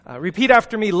Repeat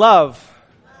after me. Love.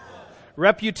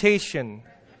 Reputation.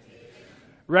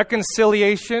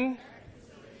 Reconciliation.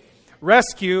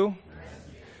 Rescue.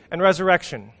 And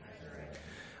resurrection.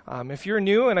 If you're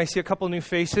new, and I see a couple new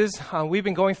faces, we've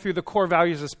been going through the core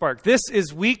values of Spark. This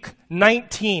is week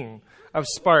 19 of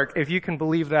Spark, if you can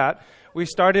believe that. We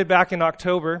started back in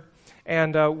October,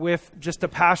 and with just a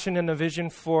passion and a vision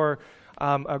for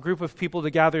a group of people to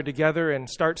gather together and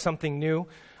start something new.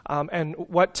 And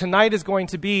what tonight is going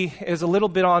to be is a little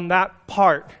bit on that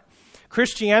part.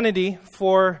 Christianity,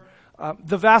 for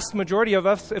the vast majority of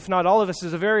us, if not all of us,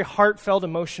 is a very heartfelt,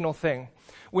 emotional thing.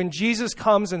 When Jesus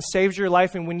comes and saves your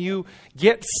life, and when you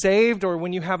get saved, or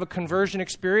when you have a conversion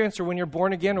experience, or when you're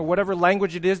born again, or whatever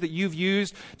language it is that you've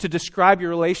used to describe your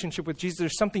relationship with Jesus,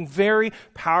 there's something very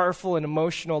powerful and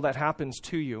emotional that happens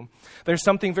to you. There's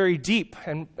something very deep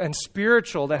and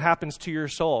spiritual that happens to your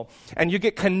soul. And you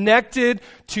get connected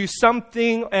to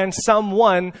something and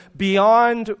someone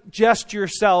beyond just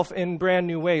yourself in brand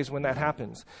new ways when that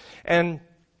happens. And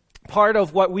part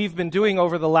of what we've been doing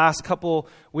over the last couple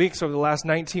weeks, over the last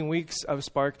 19 weeks of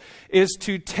Spark, is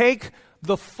to take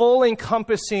the full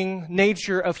encompassing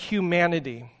nature of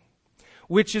humanity,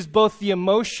 which is both the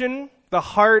emotion, the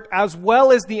heart, as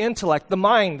well as the intellect, the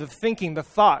mind, the thinking, the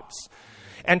thoughts,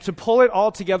 and to pull it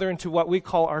all together into what we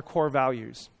call our core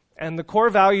values. And the core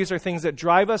values are things that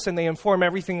drive us, and they inform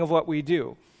everything of what we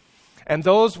do. And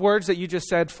those words that you just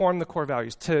said form the core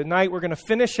values. Tonight we're going to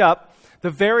finish up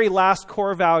the very last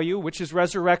core value, which is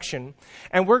resurrection.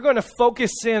 And we're going to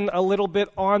focus in a little bit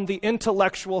on the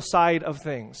intellectual side of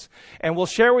things. And we'll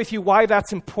share with you why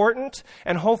that's important.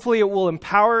 And hopefully it will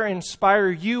empower and inspire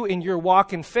you in your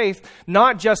walk in faith,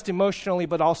 not just emotionally,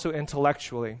 but also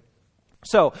intellectually.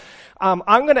 So I'm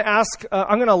going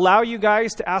to allow you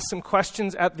guys to ask some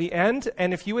questions at the end.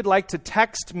 And if you would like to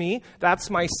text me,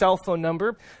 that's my cell phone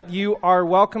number. You are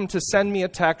welcome to send me a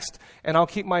text, and I'll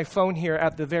keep my phone here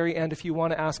at the very end if you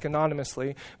want to ask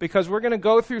anonymously, because we're going to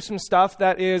go through some stuff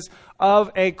that is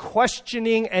of a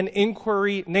questioning and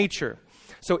inquiry nature.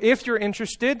 So if you're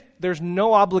interested, there's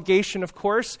no obligation, of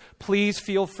course. Please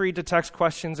feel free to text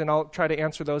questions, and I'll try to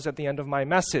answer those at the end of my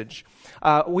message.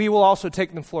 We will also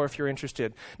take the floor if you're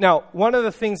interested. Now, one of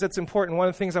the things that's important, one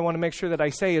of the things I want to make sure that I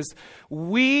say is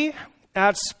we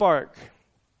at Spark,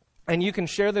 and you can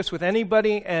share this with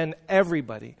anybody and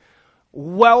everybody,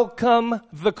 welcome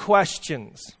the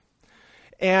questions.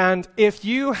 And if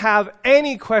you have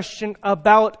any question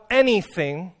about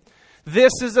anything,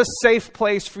 this is a safe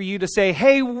place for you to say,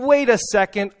 hey, wait a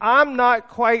second, I'm not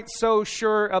quite so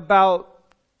sure about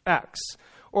X.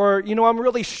 Or, I'm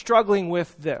really struggling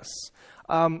with this.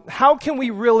 How can we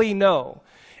really know?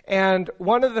 And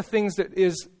one of the things that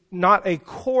is not a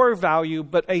core value,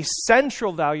 but a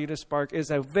central value to Spark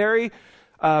is a very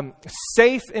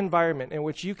safe environment in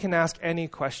which you can ask any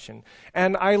question.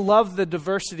 And I love the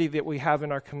diversity that we have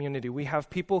in our community. We have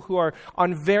people who are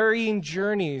on varying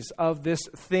journeys of this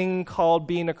thing called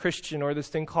being a Christian, or this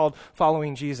thing called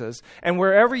following Jesus. And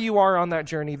wherever you are on that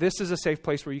journey, this is a safe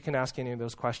place where you can ask any of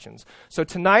those questions. So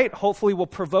tonight, hopefully, we'll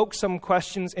provoke some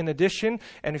questions in addition,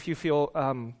 and if you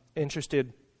feel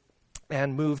interested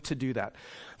and moved to do that.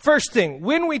 First thing,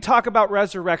 when we talk about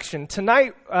resurrection,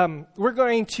 tonight we're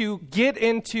going to get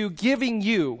into giving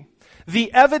you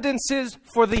the evidences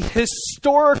for the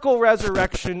historical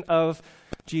resurrection of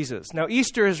Jesus. Now,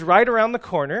 Easter is right around the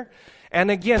corner.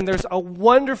 And again, there's a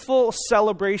wonderful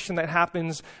celebration that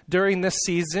happens during this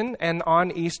season and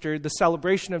on Easter, the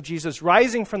celebration of Jesus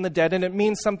rising from the dead, and it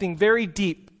means something very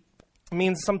deep. It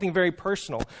means something very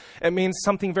personal. It means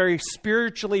something very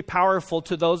spiritually powerful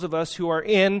to those of us who are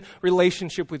in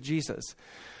relationship with Jesus.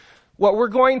 What we're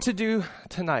going to do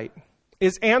tonight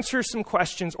is answer some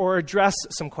questions or address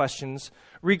some questions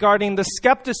regarding the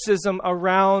skepticism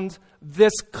around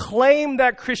this claim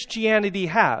that Christianity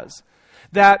has,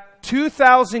 that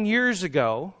 2,000 years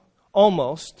ago,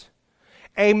 almost,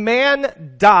 a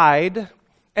man died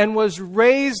and was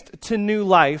raised to new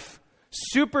life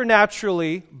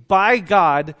supernaturally by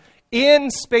God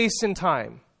in space and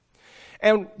time.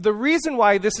 And the reason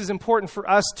why this is important for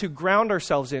us to ground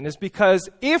ourselves in is because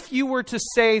if you were to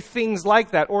say things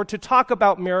like that, or to talk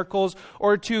about miracles,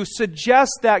 or to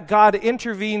suggest that God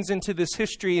intervenes into this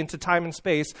history, into time and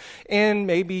space, in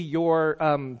maybe your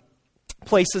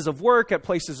places of work, at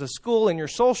places of school, in your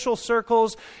social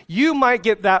circles, you might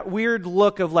get that weird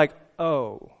look of like,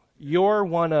 oh, you're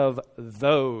one of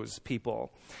those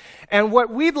people. And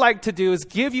what we'd like to do is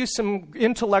give you some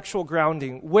intellectual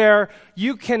grounding where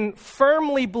you can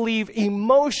firmly believe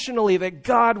emotionally that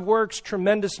God works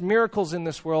tremendous miracles in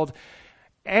this world,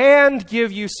 and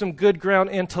give you some good ground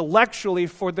intellectually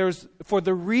for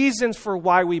the reasons for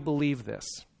why we believe this.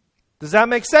 Does that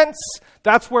make sense?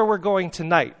 That's where we're going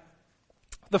tonight.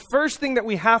 The first thing that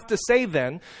we have to say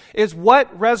then is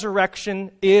what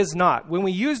resurrection is not. When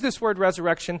we use this word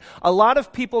resurrection, a lot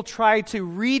of people try to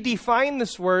redefine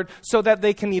this word so that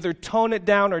they can either tone it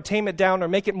down or tame it down or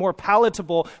make it more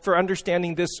palatable for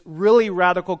understanding this really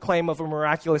radical claim of a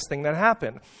miraculous thing that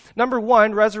happened. Number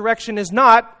one, resurrection is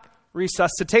not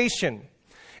resuscitation.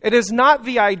 It is not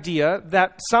the idea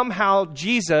that somehow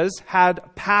Jesus had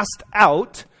passed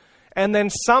out and then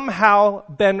somehow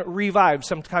been revived.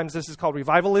 Sometimes this is called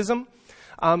revivalism.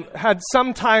 That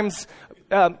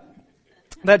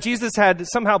Jesus had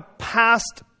somehow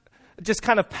passed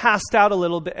out a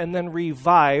little bit and then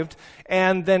revived,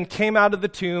 and then came out of the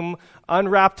tomb,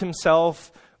 unwrapped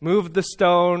himself, moved the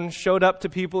stone, showed up to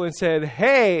people and said,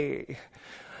 "Hey."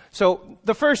 So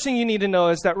the first thing you need to know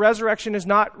is that resurrection is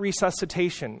not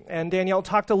resuscitation. And Danielle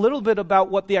talked a little bit about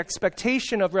what the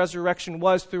expectation of resurrection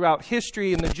was throughout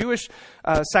history in the Jewish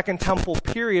Second Temple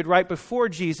period right before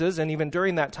Jesus and even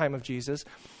during that time of Jesus.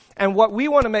 And what we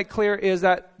want to make clear is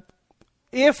that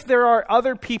if there are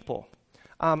other people,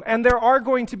 and there are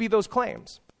going to be those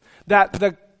claims, that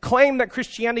the claim that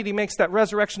Christianity makes that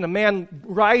resurrection, a man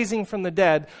rising from the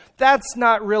dead, that's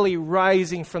not really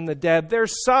rising from the dead.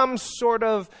 There's some sort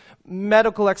of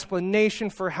medical explanation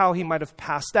for how he might have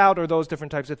passed out or those different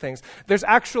types of things. There's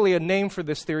actually a name for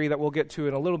this theory that we'll get to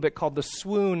in a little bit called the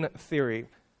swoon theory.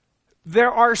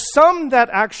 There are some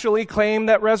that actually claim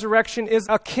that resurrection is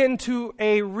akin to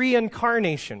a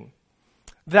reincarnation,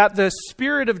 that the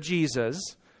spirit of Jesus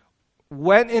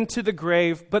went into the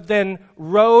grave, but then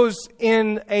rose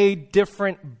in a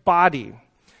different body.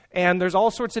 And there's all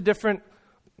sorts of different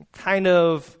kind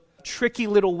of tricky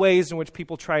little ways in which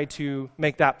people try to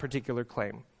make that particular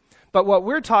claim. But what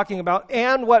we're talking about,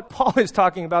 and what Paul is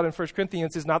talking about in 1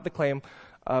 Corinthians, is not the claim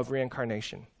of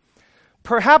reincarnation.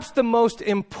 Perhaps the most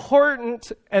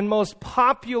important and most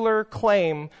popular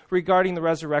claim regarding the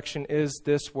resurrection is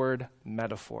this word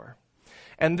metaphor.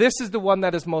 And this is the one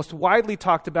that is most widely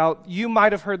talked about. You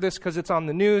might have heard this because it's on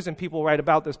the news and people write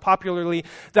about this popularly,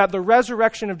 that the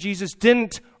resurrection of Jesus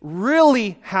didn't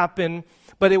really happen,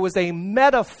 but it was a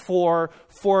metaphor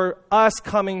for us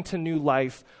coming to new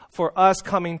life, for us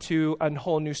coming to a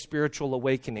whole new spiritual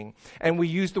awakening. And we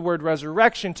use the word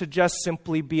resurrection to just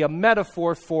simply be a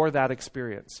metaphor for that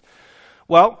experience.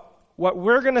 Well, what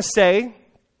we're going to say,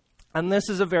 and this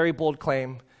is a very bold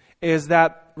claim, is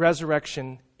that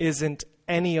resurrection isn't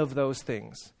any of those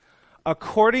things,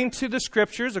 according to the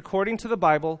scriptures, according to the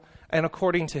Bible, and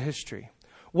according to history.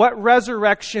 What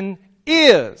resurrection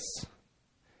is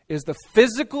the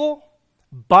physical,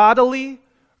 bodily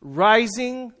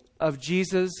rising of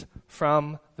Jesus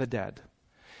from the dead.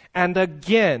 And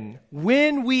again,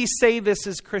 when we say this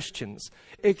as Christians,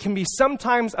 it can be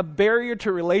sometimes a barrier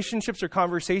to relationships or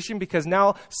conversation because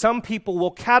now some people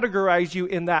will categorize you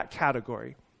in that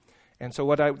category. And so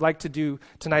what I'd like to do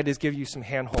tonight is give you some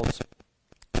handholds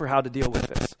for how to deal with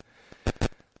this.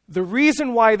 The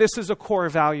reason why this is a core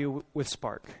value with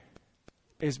Spark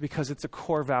is because it's a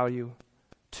core value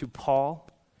to Paul.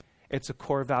 It's a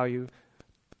core value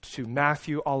to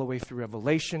Matthew all the way through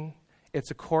Revelation. It's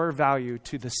a core value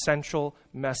to the central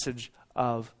message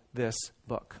of this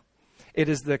book. It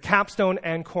is the capstone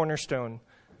and cornerstone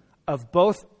of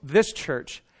both this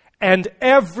church and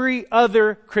every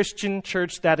other Christian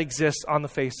church that exists on the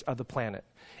face of the planet.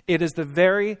 It is the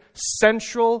very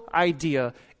central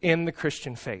idea in the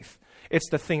Christian faith. It's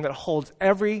the thing that holds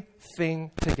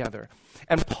everything together.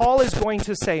 And Paul is going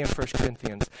to say in 1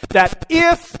 Corinthians that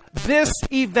if this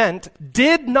event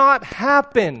did not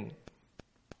happen,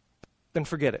 then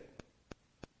forget it.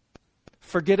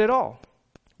 Forget it all.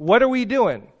 What are we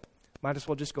doing? Might as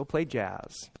well just go play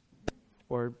jazz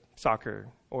or soccer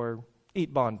or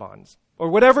eat bonbons, or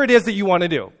whatever it is that you want to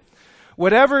do.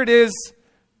 Whatever it is,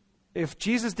 if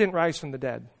Jesus didn't rise from the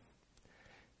dead,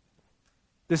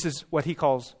 this is what he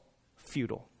calls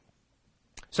futile.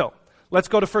 So, let's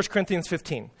go to 1 Corinthians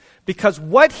 15. Because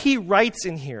what he writes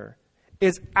in here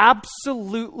is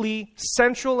absolutely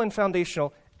central and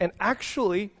foundational, and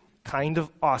actually kind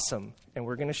of awesome. And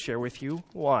we're going to share with you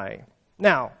why.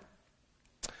 Now,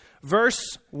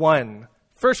 verse 1,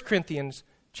 1 Corinthians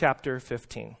chapter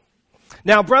 15.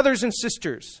 Now, brothers and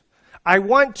sisters, I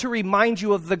want to remind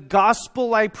you of the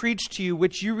gospel I preached to you,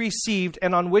 which you received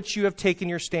and on which you have taken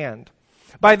your stand.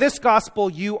 By this gospel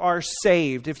you are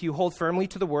saved if you hold firmly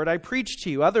to the word I preached to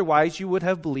you. Otherwise, you would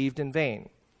have believed in vain.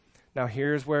 Now,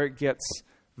 here's where it gets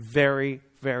very,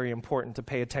 very important to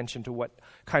pay attention to what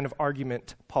kind of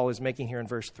argument Paul is making here in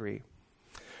verse 3.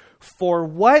 For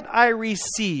what I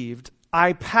received,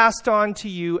 I passed on to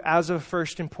you as of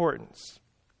first importance,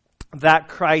 that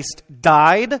Christ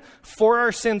died for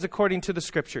our sins according to the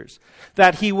Scriptures,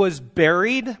 that he was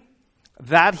buried,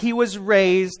 that he was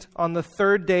raised on the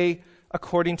third day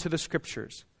according to the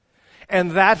Scriptures,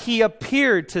 and that he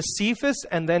appeared to Cephas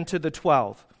and then to the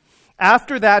 12.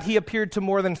 After that, he appeared to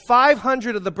more than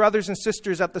 500 of the brothers and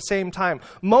sisters at the same time,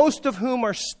 most of whom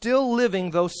are still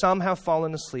living, though some have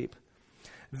fallen asleep.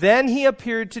 Then he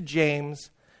appeared to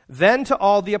James, then to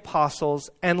all the apostles,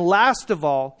 and last of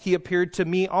all, he appeared to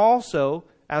me also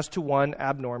as to one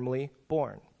abnormally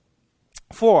born.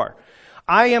 For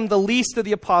I am the least of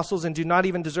the apostles and do not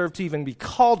even deserve to even be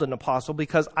called an apostle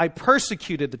because I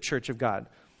persecuted the church of God.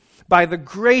 By the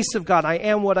grace of God, I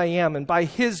am what I am, and by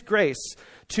his grace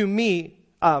to me,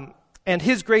 and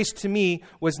his grace to me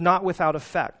was not without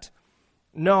effect.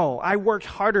 No, I worked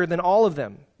harder than all of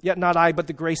them, yet not I, but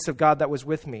the grace of God that was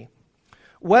with me.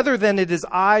 Whether then it is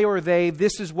I or they,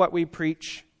 this is what we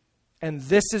preach, and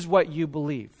this is what you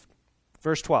believe.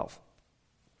 Verse 12.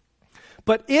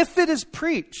 But if it is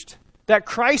preached that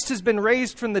Christ has been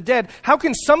raised from the dead, how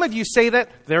can some of you say that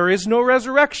there is no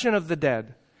resurrection of the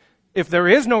dead? If there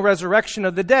is no resurrection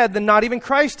of the dead, then not even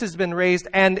Christ has been raised.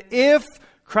 And if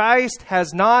Christ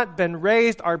has not been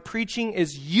raised, our preaching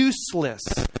is useless,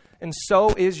 and so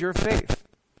is your faith.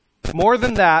 More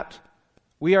than that,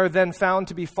 we are then found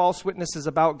to be false witnesses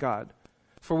about God.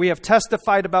 For we have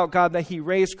testified about God that he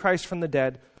raised Christ from the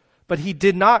dead, but he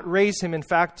did not raise him, in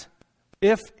fact,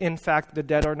 if in fact the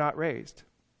dead are not raised.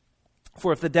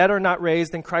 For if the dead are not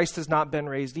raised, then Christ has not been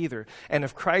raised either. And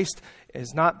if Christ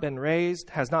has not been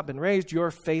raised,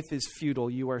 your faith is futile.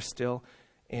 You are still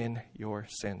in your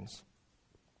sins.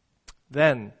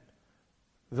 Then,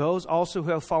 those also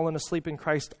who have fallen asleep in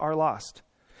Christ are lost.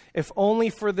 If only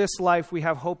for this life we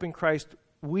have hope in Christ,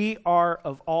 we are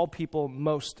of all people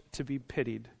most to be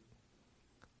pitied.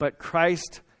 But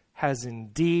Christ has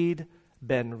indeed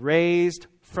been raised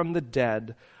from the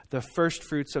dead, the first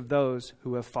fruits of those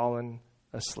who have fallen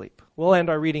asleep. We'll end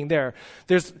our reading there.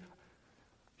 There's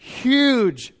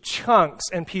huge chunks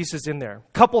and pieces in there.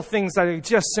 A couple things that I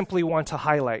just simply want to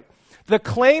highlight. The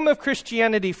claim of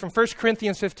Christianity from 1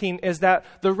 Corinthians 15 is that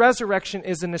the resurrection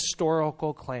is an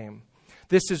historical claim.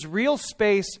 This is real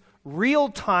space, real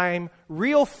time,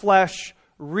 real flesh,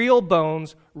 real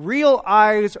bones, real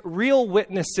eyes, real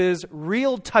witnesses,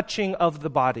 real touching of the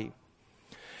body.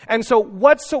 And so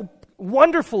what's so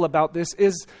wonderful about this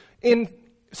is in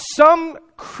some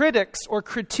critics or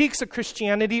critiques of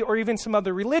Christianity or even some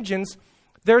other religions,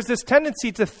 there's this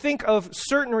tendency to think of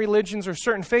certain religions or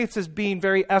certain faiths as being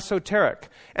very esoteric.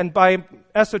 And by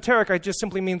esoteric, I just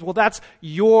simply mean, well, that's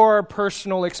your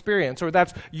personal experience, or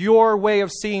that's your way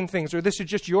of seeing things, or this is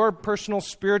just your personal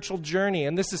spiritual journey,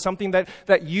 and this is something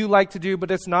that you like to do,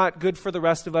 but it's not good for the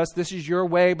rest of us. This is your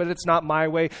way, but it's not my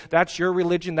way. That's your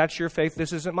religion, that's your faith,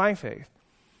 this isn't my faith.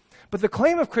 But the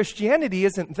claim of Christianity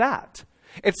isn't that.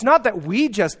 It's not that we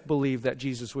just believe that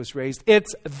Jesus was raised.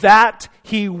 It's that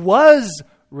he was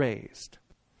raised.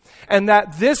 And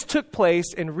that this took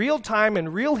place in real time,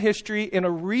 in real history, in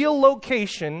a real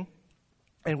location,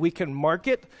 and we can mark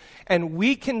it, and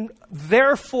we can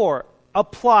therefore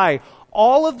apply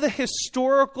all of the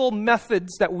historical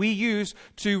methods that we use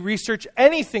to research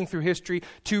anything through history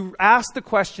to ask the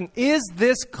question, is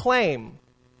this claim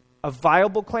a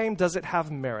viable claim? Does it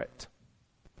have merit?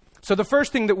 So the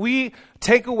first thing that we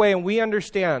take away and we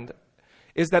understand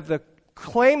is that the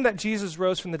claim that Jesus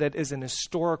rose from the dead is an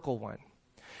historical one.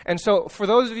 And so for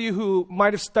those of you who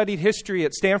might have studied history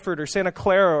at Stanford or Santa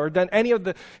Clara or done any of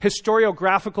the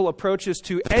historiographical approaches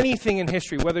to anything in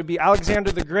history, whether it be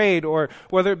Alexander the Great or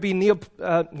whether it be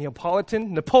Napoleon.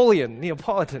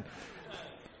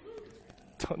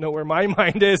 Don't know where my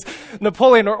mind is,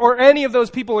 Napoleon, or any of those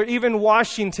people, or even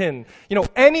Washington,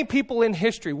 any people in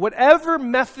history, whatever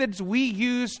methods we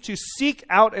use to seek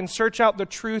out and search out the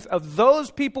truth of those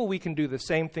people, we can do the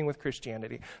same thing with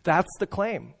Christianity. That's the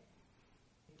claim.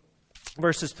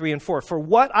 Verses 3 and 4, for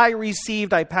what I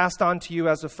received, I passed on to you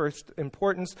as of first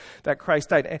importance, that Christ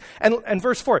died. And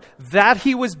verse 4, that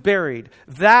he was buried,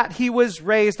 that he was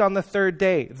raised on the third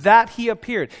day, that he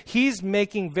appeared. He's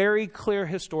making very clear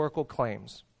historical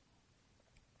claims.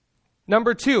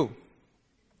 Number 2,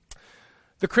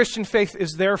 the Christian faith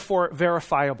is therefore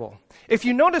verifiable. If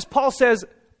you notice, Paul says,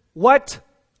 what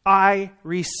I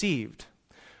received,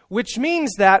 which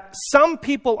means that some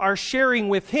people are sharing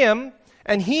with him,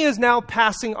 and he is now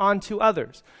passing on to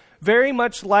others. Very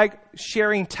much like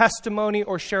sharing testimony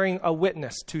or sharing a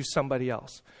witness to somebody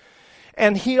else.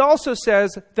 And he also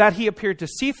says that he appeared to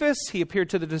Cephas, he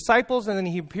appeared to the disciples, and then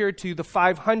he appeared to the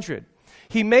 500.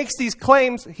 he makes these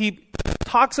claims, he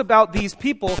talks about these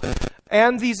people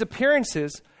and these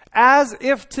appearances as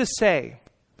if to say,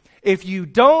 if you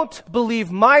don't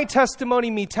believe my testimony,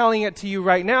 me telling it to you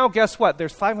right now, guess what?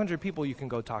 There's 500 people you can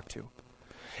go talk to.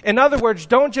 In other words,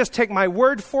 don't just take my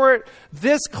word for it.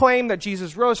 This claim that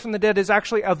Jesus rose from the dead is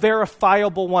actually a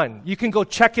verifiable one. You can go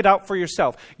check it out for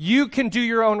yourself. You can do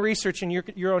your own research and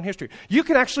your own history. You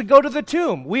can actually go to the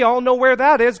tomb. We all know where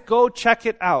that is. Go check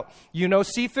it out. You know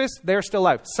Cephas, they're still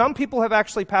alive. Some people have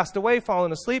actually passed away,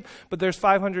 fallen asleep, but there's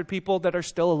 500 people that are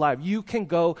still alive. You can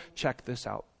go check this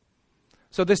out.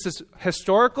 So this is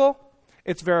historical,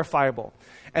 it's verifiable.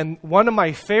 And one of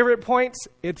my favorite points,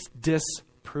 it's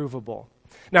disprovable.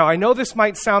 Now, I know this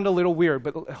might sound a little weird,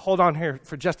 but hold on here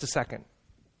for just a second.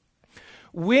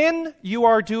 When you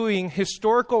are doing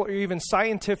historical or even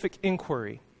scientific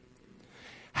inquiry,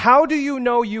 how do you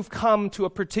know you've come to a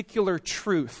particular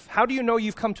truth? How do you know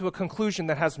you've come to a conclusion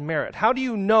that has merit? How do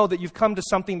you know that you've come to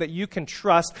something that you can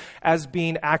trust as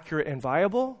being accurate and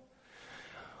viable?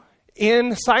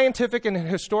 In scientific and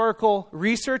historical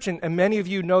research, and many of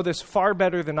you know this far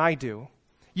better than I do,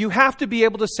 you have to be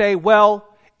able to say, well,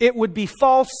 it would be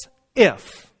false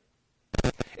if.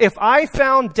 If I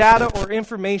found data or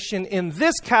information in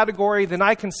this category, then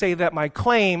I can say that my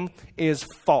claim is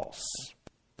false.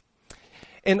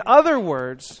 In other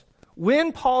words,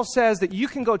 when Paul says that you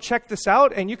can go check this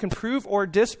out and you can prove or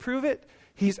disprove it,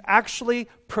 he's actually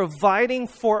providing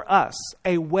for us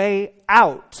a way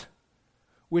out,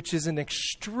 which is an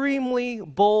extremely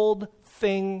bold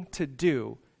thing to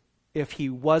do if he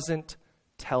wasn't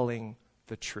telling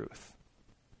the truth.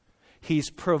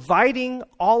 He's providing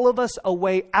all of us a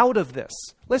way out of this.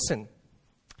 Listen,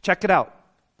 check it out.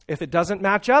 If it doesn't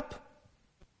match up,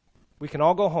 we can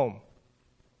all go home.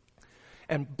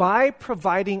 And by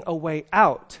providing a way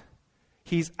out,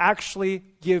 he's actually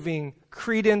giving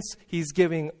credence, he's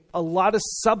giving a lot of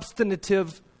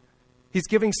he's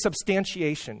giving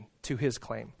substantiation to his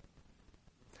claim.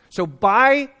 So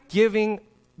by giving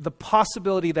the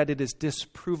possibility that it is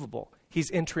disprovable, he's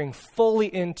entering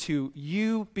fully into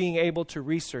you being able to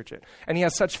research it. And he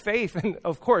has such faith and,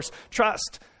 of course,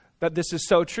 trust that this is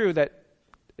so true that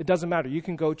it doesn't matter. You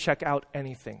can go check out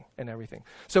anything and everything.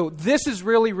 So this is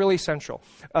really, really central.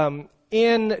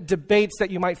 In debates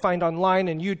that you might find online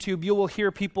and YouTube, you will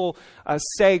hear people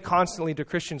say constantly to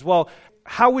Christians, well,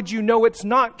 how would you know it's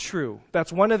not true?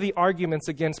 That's one of the arguments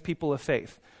against people of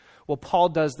faith. Well, Paul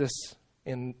does this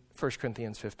in 1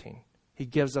 Corinthians 15. He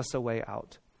gives us a way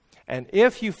out. And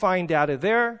if you find data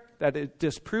there that it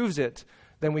disproves it,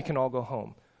 then we can all go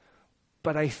home.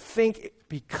 But I think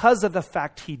because of the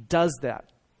fact he does that,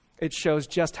 it shows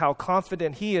just how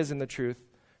confident he is in the truth,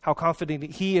 how confident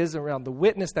he is around the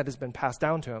witness that has been passed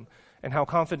down to him, and how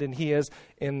confident he is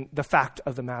in the fact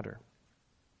of the matter.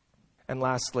 And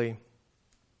lastly,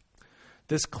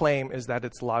 this claim is that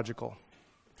it's logical.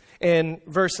 In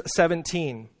verse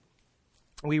 17,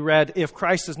 we read, if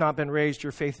Christ has not been raised,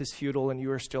 your faith is futile and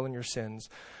you are still in your sins.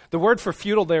 The word for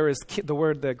futile there is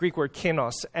the Greek word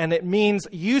kinos, and it means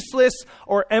useless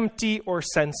or empty or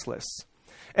senseless.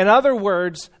 In other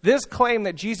words, this claim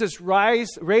that Jesus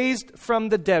raised from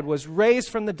the dead, was raised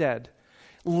from the dead,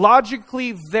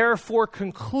 logically therefore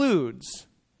concludes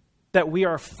that we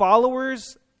are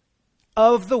followers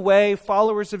of the way,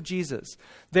 followers of Jesus.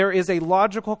 There is a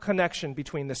logical connection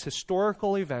between this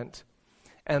historical event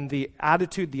and the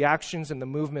attitude, the actions, and the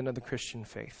movement of the Christian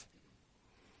faith.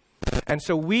 And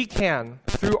so we can,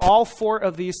 through all four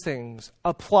of these things,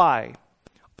 apply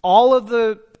all of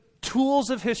the tools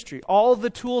of history, all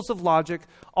the tools of logic,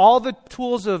 all the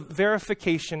tools of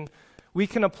verification. We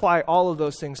can apply all of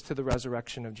those things to the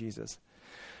resurrection of Jesus.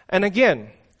 And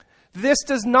again, this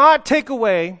does not take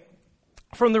away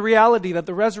from the reality that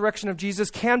the resurrection of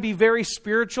Jesus can be very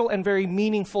spiritual and very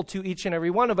meaningful to each and every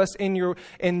one of us in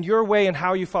your way and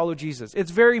how you follow Jesus.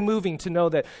 It's very moving to know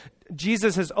that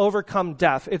Jesus has overcome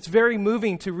death. It's very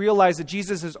moving to realize that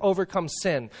Jesus has overcome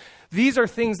sin. These are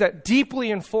things that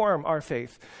deeply inform our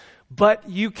faith. But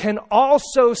you can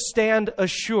also stand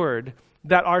assured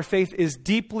that our faith is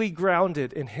deeply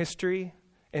grounded in history,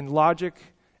 in logic,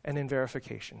 and in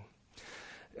verification.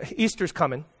 Easter's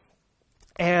coming,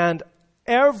 and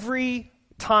every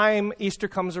time Easter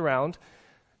comes around,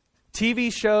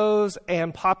 TV shows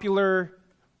and popular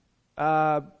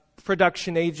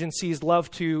production agencies love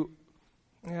to,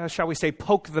 shall we say,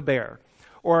 poke the bear,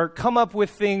 or come up with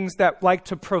things that like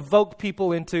to provoke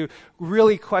people into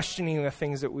really questioning the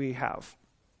things that we have.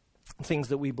 things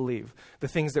that we believe, the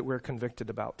things that we're convicted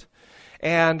about.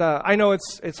 And I know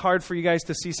it's hard for you guys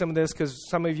to see some of this because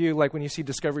some of you, like when you see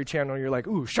Discovery Channel, you're like,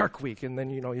 ooh, Shark Week. And then,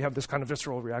 you have this kind of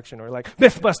visceral reaction, or like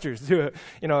Mythbusters,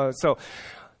 so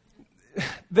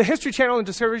the History Channel and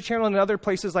Discovery Channel and other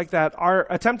places like that are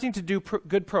attempting to do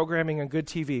good programming and good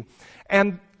TV.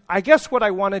 And I guess what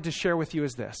I wanted to share with you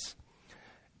is this.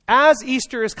 As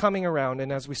Easter is coming around,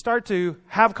 and as we start to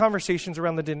have conversations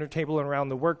around the dinner table and around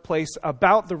the workplace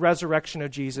about the resurrection of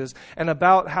Jesus, and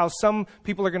about how some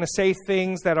people are going to say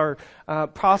things that are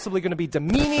possibly going to be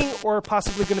demeaning or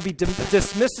possibly going to be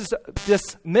dismissive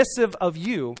of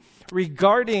you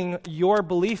regarding your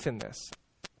belief in this.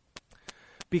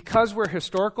 Because we're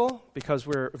historical, because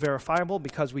we're verifiable,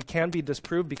 because we can be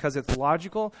disproved, because it's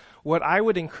logical, what I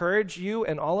would encourage you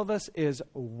and all of us is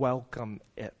welcome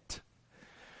it.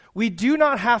 We do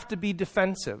not have to be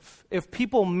defensive. If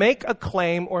people make a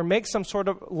claim or make some sort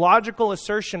of logical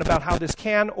assertion about how this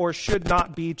can or should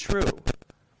not be true,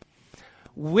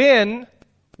 when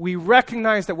we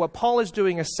recognize that what Paul is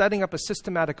doing is setting up a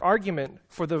systematic argument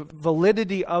for the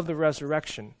validity of the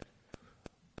resurrection,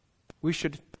 we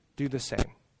should do the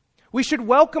same. We should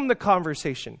welcome the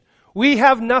conversation. We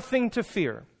have nothing to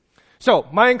fear. So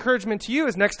my encouragement to you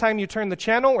is next time you turn the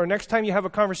channel or next time you have a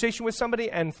conversation with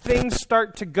somebody and things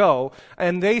start to go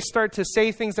and they start to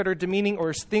say things that are demeaning,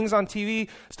 or things on TV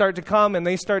start to come and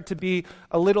they start to be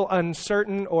a little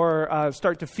uncertain or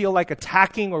start to feel like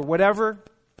attacking or whatever,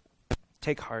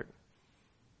 take heart.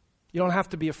 You don't have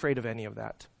to be afraid of any of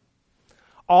that.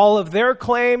 All of their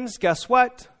claims, guess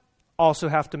what? Also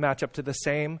have to match up to the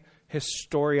same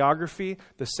historiography,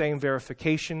 the same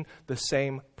verification, the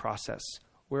same process.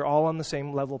 We're all on the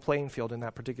same level playing field in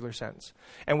that particular sense.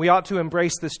 And we ought to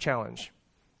embrace this challenge.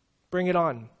 Bring it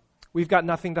on. We've got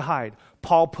nothing to hide.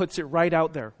 Paul puts it right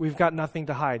out there. We've got nothing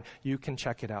to hide. You can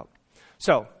check it out.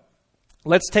 So,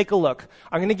 let's take a look.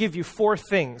 I'm going to give you 4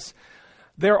 things.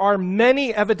 There are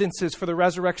many evidences for the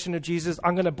resurrection of Jesus.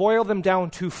 I'm going to boil them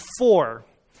down to 4.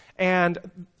 And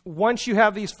once you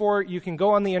have these 4, you can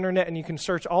go on the internet and you can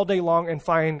search all day long and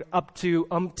find up to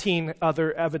umpteen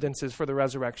other evidences for the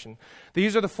resurrection.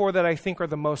 These are the 4 that I think are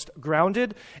the most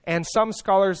grounded, and some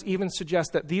scholars even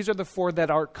suggest that these are the 4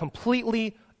 that are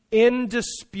completely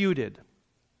indisputed.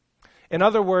 In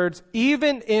other words,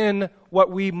 even in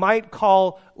what we might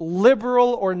call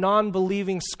liberal or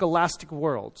non-believing scholastic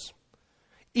worlds,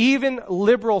 even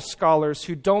liberal scholars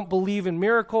who don't believe in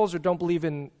miracles or don't believe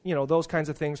in, those kinds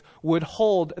of things would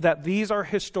hold that these are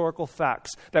historical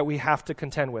facts that we have to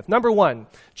contend with. Number 1,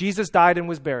 Jesus died and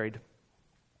was buried.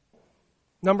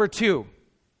 Number 2,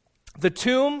 the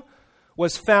tomb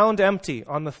was found empty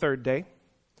on the 3rd day.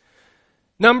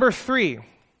 Number 3,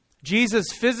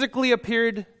 Jesus physically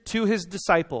appeared to his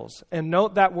disciples. And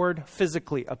note that word,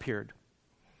 physically appeared.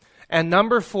 And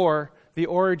number 4, the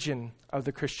origin of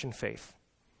the Christian faith.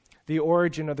 The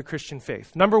origin of the Christian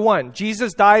faith. Number 1,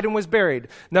 Jesus died and was buried.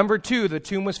 Number 2, the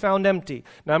tomb was found empty.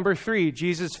 Number 3,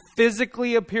 Jesus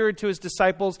physically appeared to his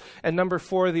disciples. And number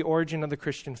 4, the origin of the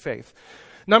Christian faith.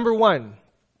 Number 1,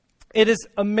 it is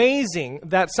amazing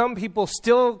that some people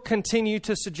still continue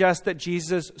to suggest that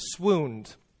Jesus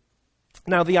swooned.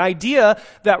 Now, the idea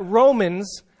that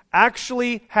Romans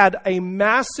actually had a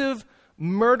massive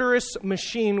murderous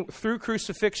machine through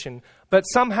crucifixion, but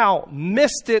somehow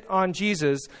missed it on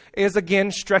Jesus, is again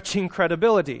stretching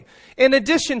credibility. In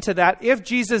addition to that, if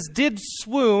Jesus did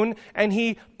swoon and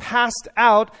he passed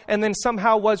out and then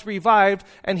somehow was revived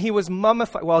and he was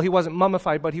mummified, well, he wasn't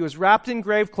mummified, but he was wrapped in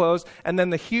grave clothes and then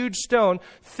the huge stone,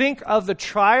 think of the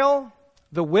trial,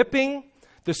 the whipping,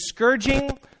 the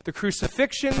scourging, the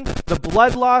crucifixion, the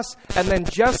blood loss, and then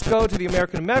just go to the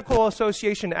American Medical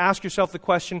Association and ask yourself the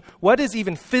question, what is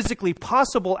even physically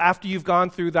possible after you've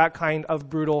gone through that kind of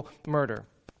brutal murder?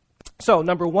 So,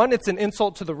 number 1, it's an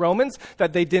insult to the Romans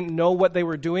that they didn't know what they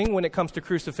were doing when it comes to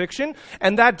crucifixion,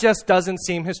 and that just doesn't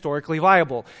seem historically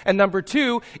viable. And number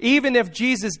 2, even if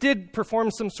Jesus did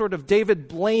perform some sort of David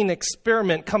Blaine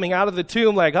experiment coming out of the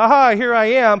tomb, like, aha, here I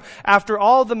am, after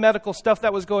all the medical stuff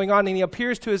that was going on, and he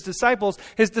appears to his disciples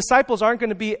aren't going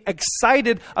to be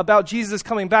excited about Jesus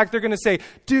coming back. They're going to say,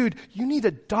 dude, you need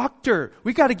a doctor.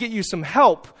 We got to get you some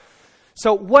help.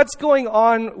 So what's going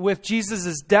on with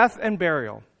Jesus' death and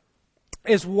burial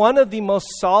is one of the most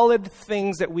solid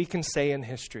things that we can say in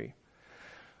history.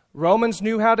 Romans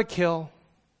knew how to kill.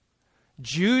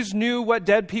 Jews knew what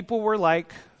dead people were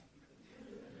like.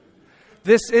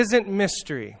 This isn't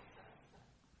mystery.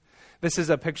 This is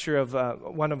a picture of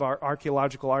one of our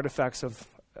archaeological artifacts of,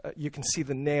 you can see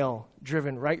the nail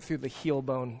driven right through the heel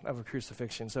bone of a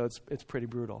crucifixion. So it's pretty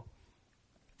brutal.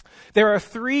 There are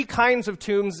three kinds of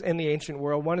tombs in the ancient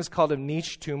world. One is called a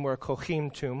niche tomb or a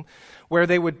kochim tomb, where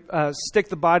they would stick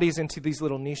the bodies into these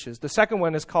little niches. The second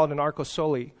one is called an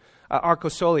arcosolia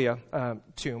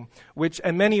tomb,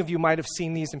 and many of you might have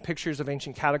seen these in pictures of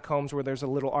ancient catacombs where there's a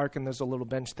little ark and there's a little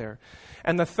bench there.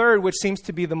 And the third, which seems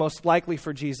to be the most likely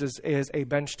for Jesus, is a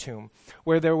bench tomb,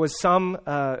 where there was some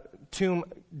tomb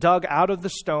dug out of the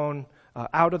stone,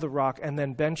 out of the rock, and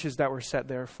then benches that were set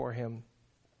there for him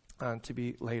to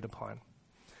be laid upon.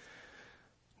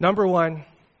 Number one,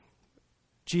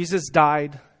 Jesus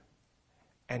died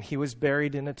and he was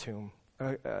buried in a tomb,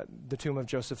 the tomb of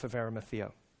Joseph of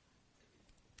Arimathea.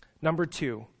 Number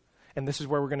two, and this is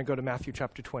where we're going to go to Matthew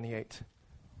chapter 28.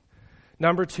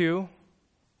 Number two,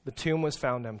 the tomb was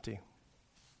found empty.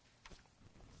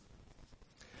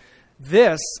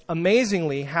 This,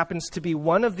 amazingly, happens to be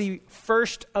one of the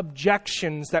first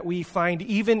objections that we find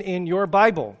even in your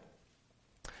Bible.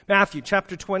 Matthew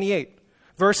chapter 28,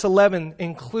 verse 11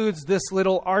 includes this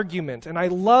little argument. And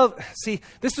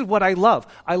this is what I love.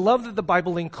 I love that the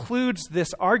Bible includes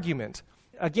this argument.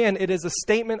 Again, it is a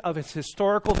statement of its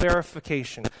historical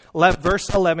verification. Verse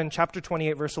 11, chapter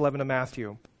 28, verse 11 of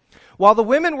Matthew. While the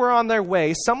women were on their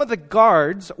way, some of the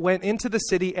guards went into the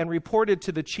city and reported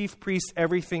to the chief priests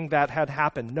everything that had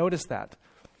happened. Notice that.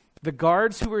 The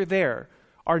guards who were there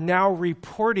are now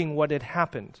reporting what had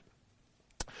happened.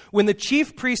 When the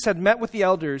chief priests had met with the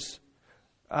elders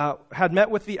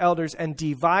and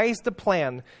devised a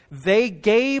plan, they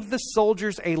gave the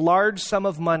soldiers a large sum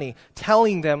of money,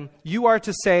 telling them, "You are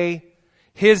to say,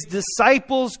 his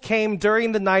disciples came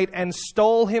during the night and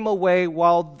stole him away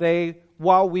while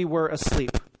we were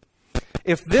asleep.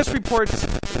 If this report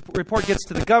gets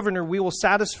to the governor, we will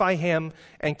satisfy him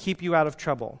and keep you out of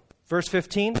trouble." Verse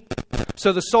 15,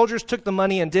 so the soldiers took the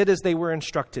money and did as they were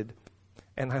instructed.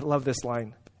 And I love this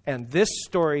line. And this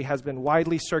story has been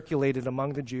widely circulated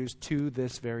among the Jews to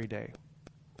this very day.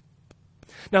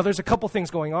 Now, there's a couple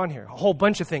things going on here. A whole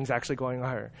bunch of things actually going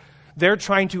on here. They're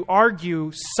trying to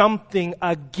argue something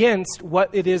against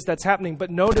what it is that's happening. But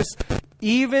notice,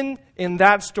 even in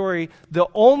that story, the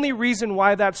only reason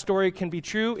why that story can be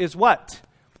true is what?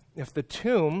 If the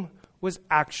tomb was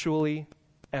actually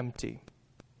empty.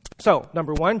 So,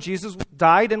 number one, Jesus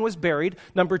died and was buried.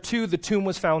 Number two, the tomb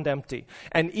was found empty.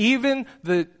 And even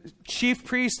the chief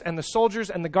priests and the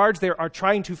soldiers and the guards there are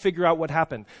trying to figure out what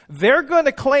happened. They're going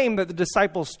to claim that the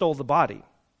disciples stole the body.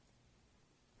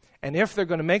 And if they're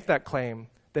going to make that claim,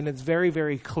 then it's very,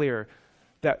 very clear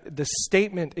that the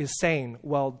statement is saying,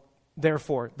 well,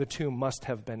 therefore, the tomb must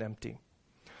have been empty.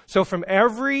 So from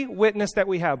every witness that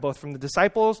we have, both from the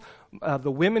disciples,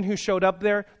 the women who showed up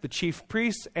there, the chief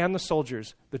priests, and the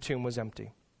soldiers, the tomb was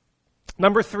empty.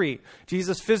 Number three,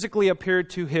 Jesus physically appeared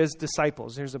to his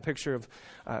disciples. Here's a picture of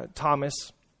Thomas.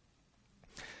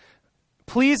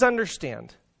 Please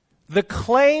understand, the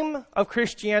claim of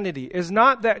Christianity is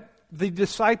not that the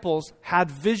disciples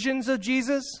had visions of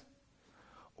Jesus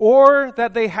or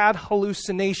that they had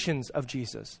hallucinations of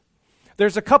Jesus.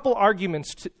 There's a couple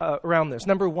arguments around this.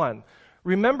 Number one,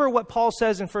 remember what Paul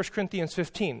says in 1 Corinthians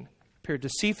 15. Appeared to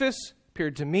Cephas,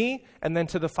 appeared to me, and then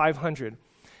to the 500.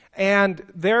 And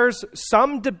there's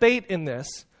some debate in this,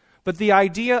 but the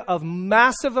idea of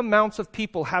massive amounts of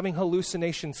people having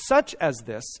hallucinations such as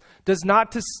this does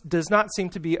not seem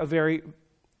to be a very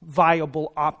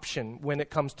viable option when it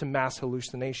comes to mass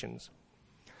hallucinations.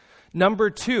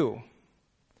 Number two,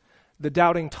 the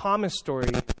Doubting Thomas story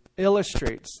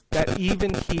illustrates that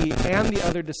even he and the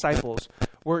other disciples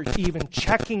were even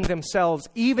checking themselves,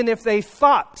 even if they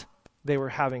thought they were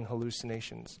having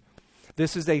hallucinations.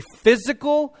 This is a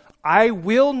physical, I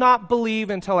will not believe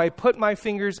until I put my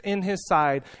fingers in his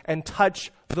side and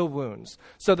touch the wounds.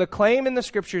 So the claim in the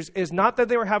scriptures is not that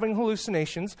they were having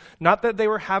hallucinations, not that they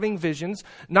were having visions,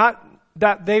 not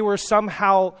that they were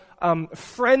somehow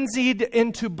frenzied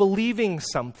into believing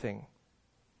something.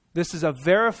 This is a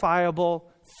verifiable,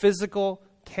 physical,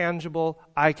 tangible,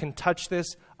 I can touch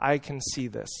this, I can see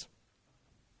this.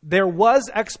 There was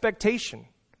expectation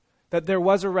that there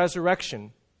was a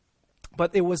resurrection,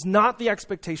 but it was not the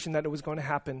expectation that it was going to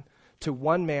happen to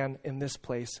one man in this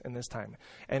place in this time.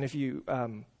 And if you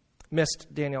missed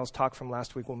Danielle's talk from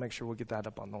last week, we'll make sure we'll get that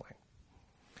up on the line.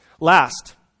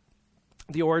 Last,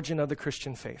 the origin of the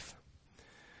Christian faith.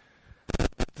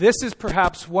 This is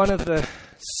perhaps one of the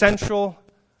central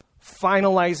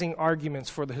finalizing arguments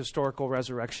for the historical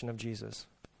resurrection of Jesus.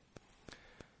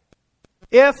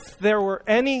 If there were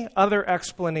any other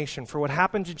explanation for what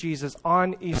happened to Jesus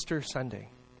on Easter Sunday,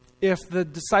 if the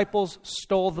disciples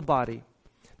stole the body,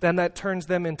 then that turns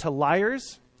them into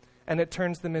liars and it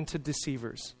turns them into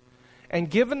deceivers. And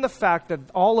given the fact that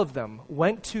all of them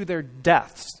went to their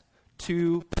deaths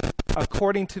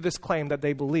according to this claim that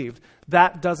they believed,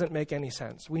 that doesn't make any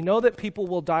sense. We know that people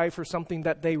will die for something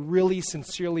that they really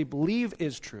sincerely believe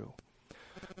is true.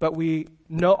 But we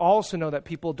also know that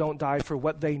people don't die for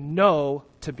what they know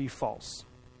to be false.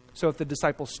 So if the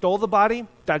disciples stole the body,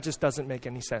 that just doesn't make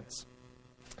any sense.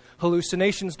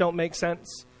 Hallucinations don't make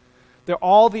sense.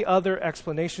 All the other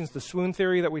explanations, the swoon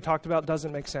theory that we talked about,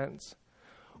 doesn't make sense.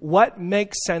 What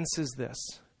makes sense is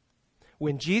this.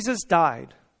 When Jesus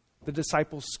died, the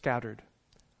disciples scattered.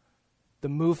 The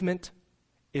movement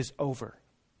is over.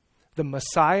 The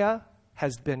Messiah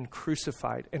has been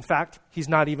crucified. In fact, he's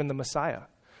not even the Messiah,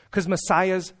 because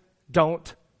Messiahs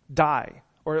don't die,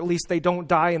 or at least they don't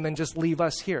die and then just leave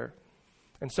us here.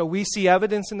 And so we see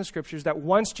evidence in the scriptures that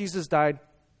once Jesus died,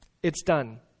 it's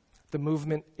done. The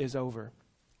movement is over.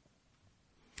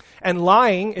 And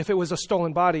lying, if it was a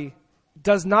stolen body,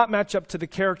 does not match up to the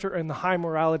character and the high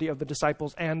morality of the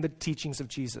disciples and the teachings of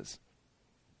Jesus.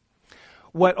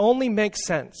 What only makes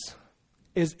sense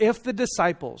is if the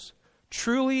disciples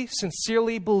truly,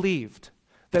 sincerely believed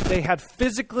that they had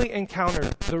physically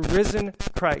encountered the risen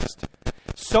Christ,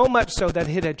 so much so that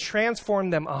it had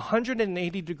transformed them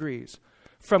 180 degrees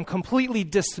from completely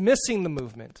dismissing the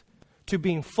movement to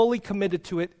being fully committed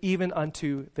to it even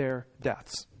unto their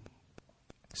deaths.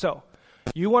 So,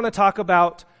 you want to talk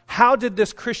about how did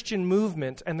this Christian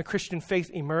movement and the Christian faith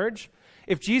emerge?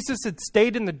 If Jesus had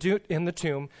stayed in the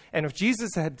tomb, and if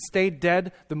Jesus had stayed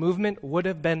dead, the movement would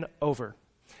have been over.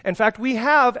 In fact, we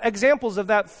have examples of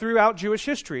that throughout Jewish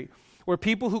history, where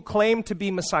people who claim to be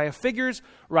Messiah figures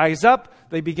rise up,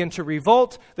 they begin to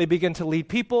revolt, they begin to lead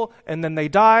people, and then they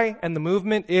die, and the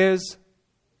movement is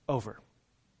over.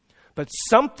 But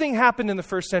something happened in the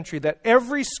first century that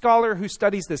every scholar who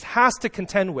studies this has to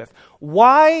contend with.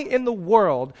 Why in the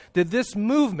world did this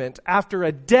movement, after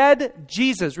a dead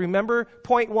Jesus, remember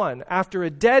point one, after a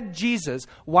dead Jesus,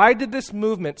 why did this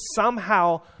movement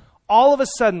somehow all of a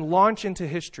sudden launch into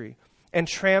history and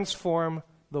transform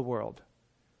the world?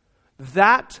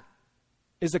 That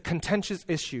is a contentious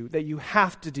issue that you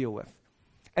have to deal with.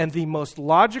 And the most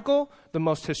logical, the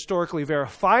most historically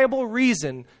verifiable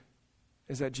reason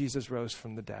is that Jesus rose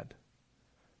from the dead.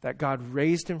 That God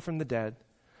raised him from the dead,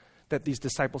 that these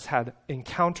disciples had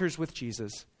encounters with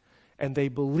Jesus, and they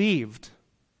believed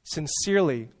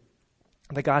sincerely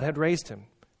that God had raised him,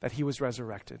 that he was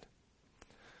resurrected.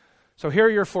 So here are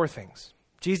your four things.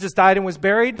 Jesus died and was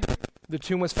buried. The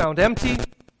tomb was found empty.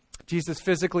 Jesus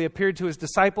physically appeared to his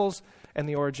disciples, and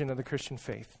the origin of the Christian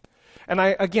faith. And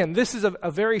again, this is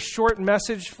a very short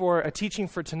message for a teaching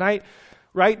for tonight.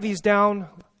 Write these down.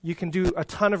 You can do a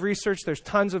ton of research. There's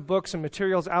tons of books and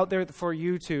materials out there for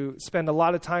you to spend a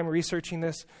lot of time researching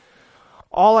this.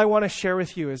 All I want to share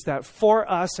with you is that for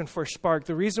us and for Spark,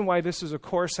 the reason why this is a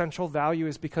core central value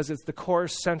is because it's the core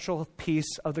central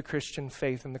piece of the Christian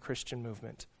faith and the Christian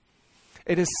movement.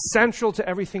 It is central to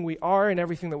everything we are and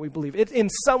everything that we believe. It in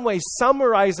some ways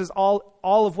summarizes all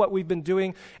of what we've been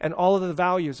doing and all of the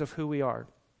values of who we are.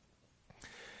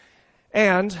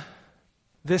 And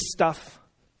this stuff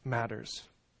matters.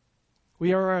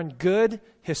 We are on good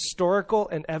historical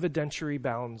and evidentiary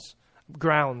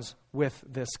grounds with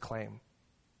this claim.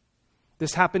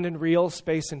 This happened in real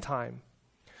space and time,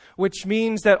 which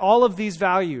means that all of these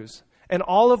values and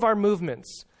all of our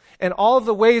movements and all of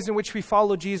the ways in which we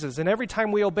follow Jesus and every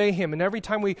time we obey him and every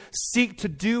time we seek to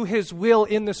do his will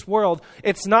in this world,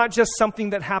 it's not just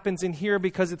something that happens in here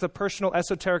because it's a personal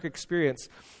esoteric experience.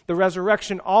 The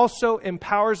resurrection also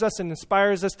empowers us and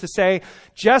inspires us to say,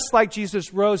 just like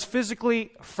Jesus rose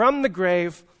physically from the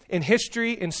grave in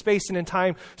history, in space, and in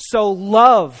time, so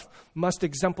love must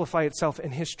exemplify itself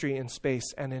in history, in space,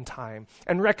 and in time.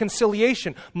 And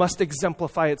reconciliation must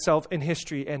exemplify itself in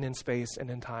history and in space and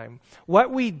in time.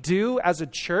 What we do as a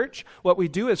church, what we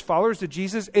do as followers of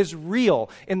Jesus is real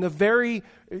in the very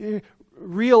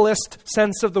realist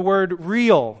sense of the word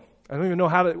real. I don't even know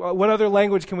what other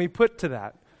language can we put to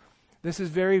that. This is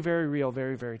very, very real,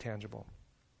 very, very tangible.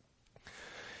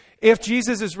 If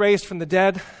Jesus is raised from the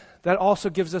dead, that also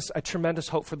gives us a tremendous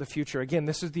hope for the future. Again,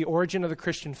 this is the origin of the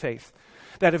Christian faith.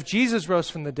 That if Jesus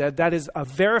rose from the dead, that is a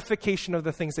verification of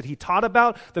the things that he taught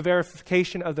about, the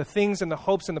verification of the things and the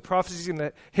hopes and the prophecies and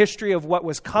the history of what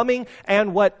was coming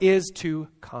and what is to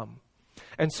come.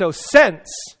 And so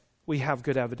since we have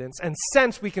good evidence, and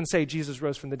since we can say Jesus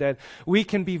rose from the dead, we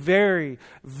can be very,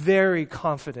 very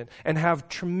confident and have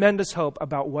tremendous hope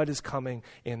about what is coming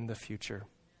in the future.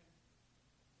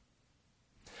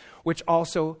 Which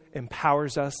also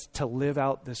empowers us to live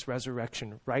out this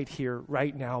resurrection right here,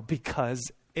 right now,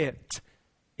 because it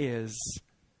is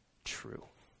true.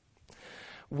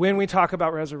 when we talk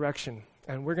about resurrection,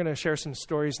 and we're going to share some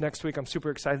stories next week. I'm super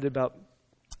excited about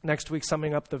next week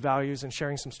summing up the values and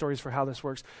sharing some stories for how this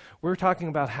works. We're talking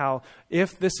about how,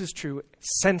 if this is true,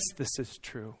 since this is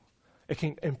true, it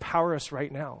can empower us right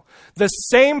now. The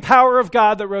same power of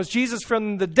God that rose Jesus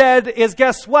from the dead is,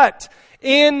 guess what?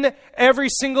 In every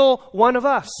single one of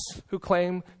us who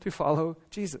claim to follow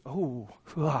Jesus. Oh,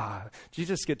 did you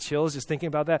just get chills just thinking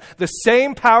about that? The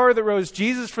same power that rose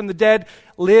Jesus from the dead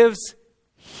lives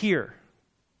here.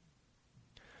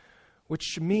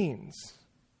 Which means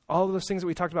all of those things that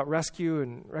we talked about, rescue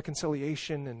and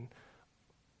reconciliation and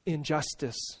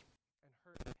injustice and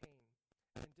hurt and pain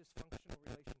and dysfunctional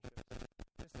relationships,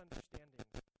 misunderstanding,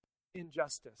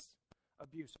 injustice,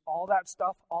 abuse, all that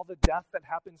stuff, all the death that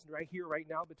happens right here, right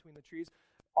now between the trees,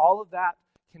 all of that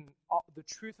the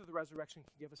truth of the resurrection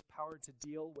can give us power to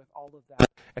deal with all of that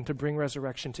and to bring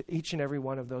resurrection to each and every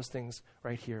one of those things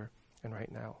right here and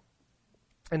right now.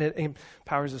 And it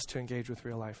empowers us to engage with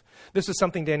real life. This is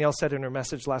something Danielle said in her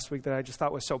message last week that I just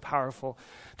thought was so powerful,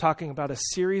 talking about a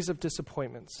series of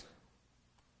disappointments.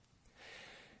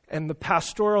 And the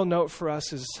pastoral note for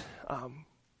us is,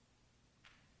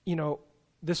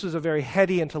 this was a very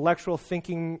heady, intellectual,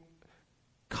 thinking,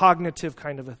 cognitive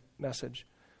kind of a message.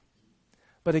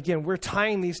 But again, we're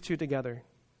tying these two together.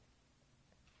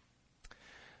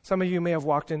 Some of you may have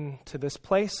walked into this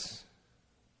place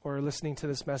or are listening to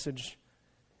this message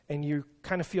and you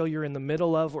kind of feel you're in the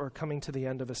middle of or coming to the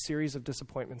end of a series of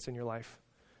disappointments in your life.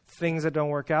 Things that don't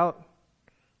work out,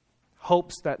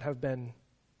 hopes that have been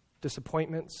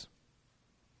disappointments,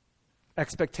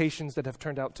 expectations that have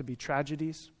turned out to be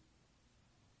tragedies,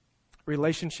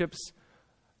 relationships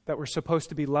that were supposed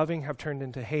to be loving have turned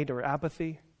into hate or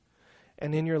apathy.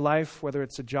 And in your life, whether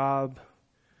it's a job,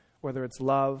 whether it's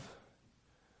love,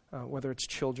 whether it's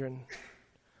children,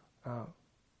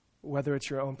 whether it's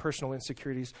your own personal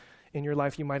insecurities, in your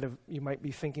life you might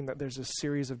be thinking that there's a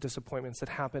series of disappointments that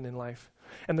happen in life.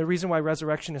 And the reason why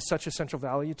resurrection is such a central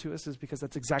value to us is because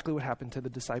that's exactly what happened to the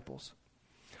disciples.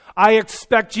 I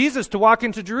expect Jesus to walk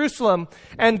into Jerusalem,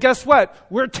 and guess what?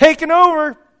 We're taking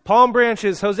over. Palm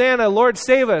branches, Hosanna, Lord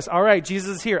save us. All right,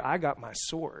 Jesus is here. I got my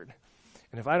sword.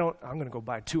 And if I don't, I'm going to go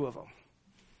buy 2 of them.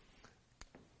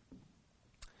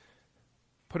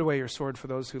 Put away your sword, for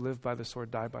those who live by the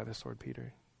sword die by the sword,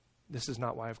 Peter. This is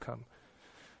not why I've come.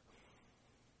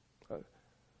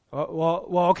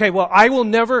 I will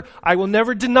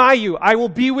never deny you. I will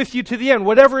be with you to the end.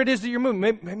 Whatever it is that you're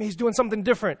moving, maybe he's doing something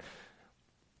different.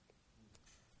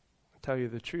 I'll tell you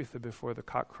the truth, that before the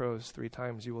cock crows 3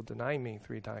 times, you will deny me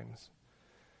 3 times.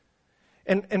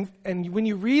 And when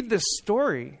you read this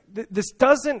story, this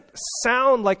doesn't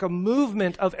sound like a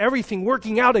movement of everything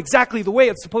working out exactly the way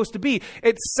it's supposed to be.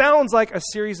 It sounds like a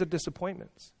series of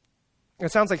disappointments.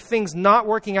 It sounds like things not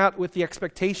working out with the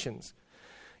expectations.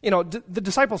 The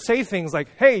disciples say things like,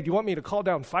 hey, do you want me to call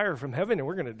down fire from heaven and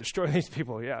we're going to destroy these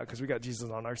people? Yeah, because we got Jesus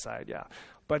on our side. Yeah,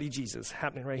 buddy Jesus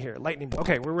happening right here. Lightning.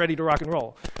 Okay, we're ready to rock and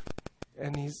roll.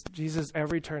 And Jesus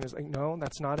every turn is like, no,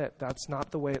 that's not it. That's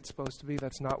not the way it's supposed to be.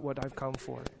 That's not what I've come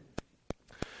for.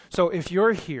 So if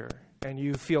you're here and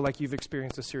you feel like you've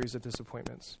experienced a series of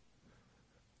disappointments,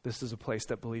 this is a place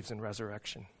that believes in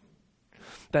resurrection.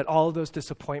 That all of those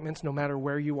disappointments, no matter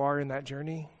where you are in that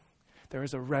journey, there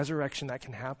is a resurrection that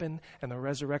can happen, and the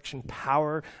resurrection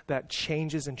power that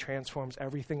changes and transforms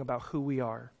everything about who we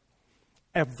are.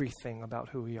 Everything about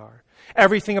who we are.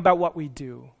 Everything about what we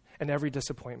do. And every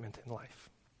disappointment in life.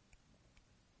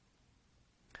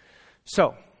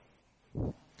 So,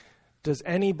 does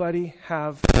anybody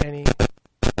have any?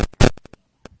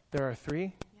 There are 3? Yeah.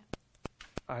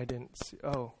 I didn't see.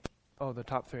 Oh, the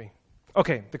top 3.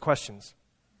 Okay, the questions.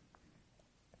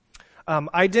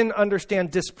 I didn't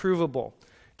understand disprovable.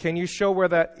 Can you show where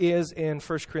that is in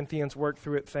 1 Corinthians? Work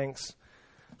through it, thanks.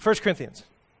 1 Corinthians,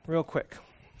 real quick.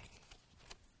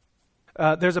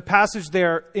 There's a passage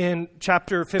there in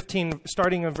chapter 15,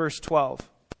 starting in verse 12,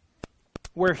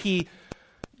 where he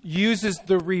uses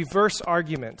the reverse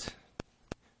argument.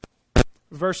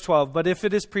 Verse 12, but if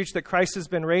it is preached that Christ has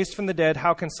been raised from the dead,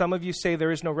 how can some of you say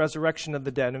there is no resurrection of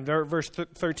the dead? And verse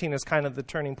 13 is kind of the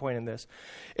turning point in this.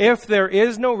 If there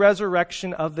is no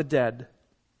resurrection of the dead,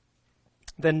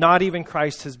 then not even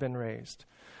Christ has been raised.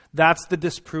 That's the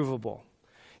disprovable.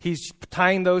 He's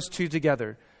tying those two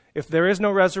together. If there is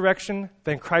no resurrection,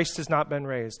 then Christ has not been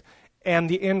raised. And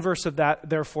the inverse of that,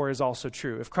 therefore, is also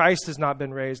true. If Christ has not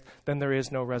been raised, then there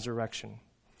is no resurrection.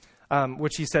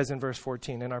 Which he says in verse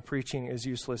 14, and our preaching is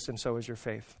useless and so is your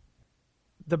faith.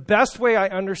 The best way I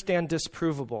understand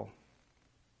disprovable,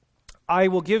 I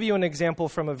will give you an example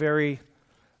from a very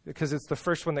because it's the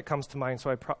first one that comes to mind,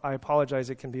 so I apologize.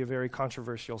 It can be a very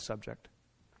controversial subject.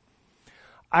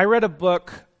 I read a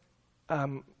book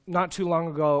not too long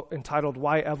ago entitled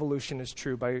Why Evolution is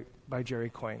True by Jerry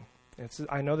Coyne.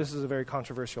 I know this is a very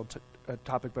controversial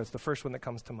topic, but it's the first one that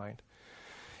comes to mind.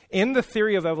 In the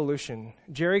theory of evolution,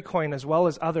 Jerry Coyne, as well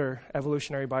as other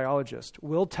evolutionary biologists,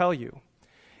 will tell you,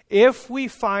 if we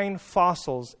find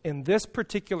fossils in this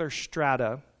particular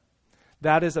strata,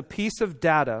 that is a piece of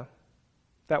data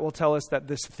that will tell us that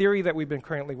this theory that we've been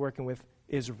currently working with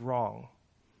is wrong.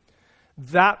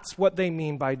 That's what they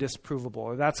mean by disprovable,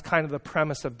 or that's kind of the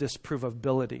premise of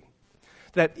disprovability.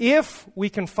 That if we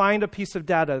can find a piece of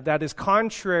data that is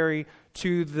contrary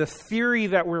to the theory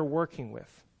that we're working with,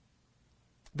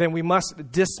 then we must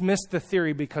dismiss the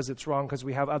theory because it's wrong, because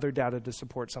we have other data to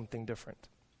support something different.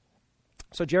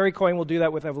 So Jerry Coyne will do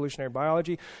that with evolutionary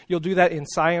biology. You'll do that in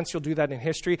science. You'll do that in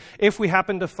history. If we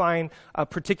happen to find a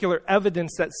particular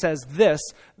evidence that says this,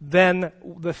 then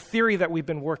the theory that we've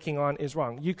been working on is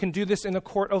wrong. You can do this in a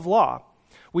court of law.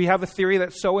 We have a theory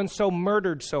that so-and-so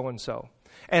murdered so-and-so.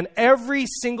 And every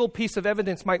single piece of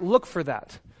evidence might look for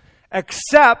that,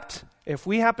 except if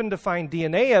we happen to find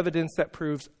DNA evidence that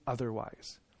proves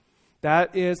otherwise.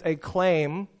 That is a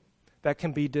claim that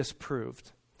can be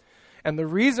disproved. And the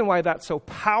reason why that's so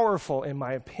powerful, in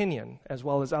my opinion, as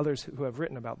well as others who have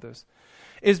written about this,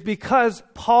 is because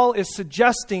Paul is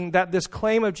suggesting that this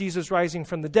claim of Jesus rising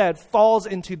from the dead falls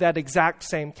into that exact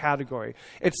same category.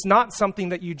 It's not something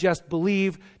that you just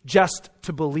believe just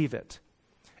to believe it.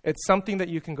 It's something that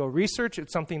you can go research.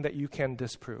 It's something that you can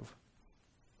disprove.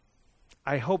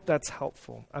 I hope that's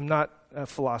helpful. I'm not a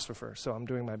philosopher, so I'm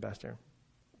doing my best here.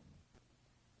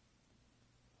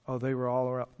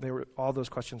 Oh, all those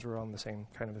questions were on the same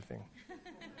kind of a thing.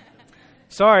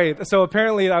 Sorry. So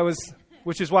apparently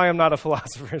which is why I'm not a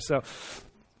philosopher. So,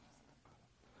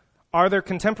 are there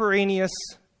contemporaneous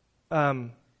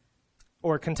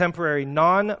or contemporary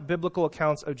non-biblical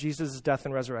accounts of Jesus' death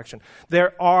and resurrection?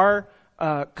 There are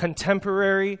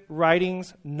contemporary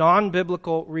writings,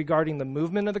 non-biblical, regarding the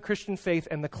movement of the Christian faith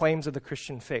and the claims of the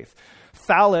Christian faith.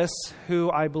 Thallus, who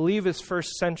I believe is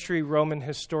first century Roman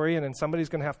historian, and somebody's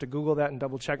going to have to Google that and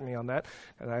double check me on that,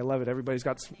 and I love it. Everybody's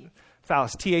got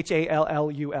Thallus,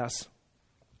 Thallus.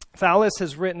 Thallus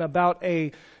has written about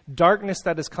a darkness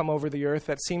that has come over the earth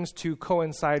that seems to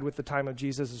coincide with the time of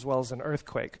Jesus as well as an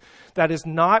earthquake. That is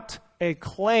not a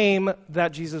claim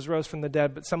that Jesus rose from the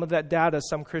dead, but some of that data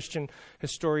some Christian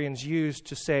historians use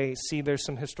to say, see, there's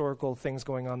some historical things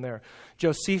going on there.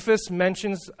 Josephus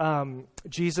mentions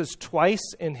Jesus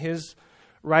twice in his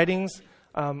writings.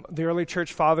 The early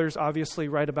church fathers obviously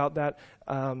write about that.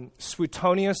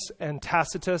 Suetonius and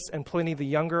Tacitus and Pliny the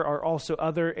Younger are also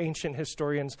other ancient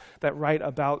historians that write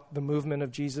about the movement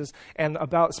of Jesus and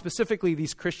about specifically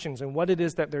these Christians and what it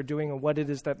is that they're doing and what it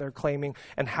is that they're claiming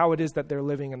and how it is that they're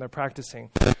living and they're practicing.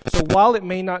 So while it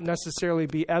may not necessarily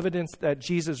be evidence that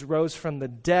Jesus rose from the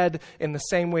dead in the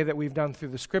same way that we've done through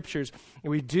the scriptures,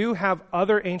 we do have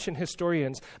other ancient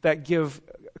historians that give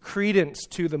credence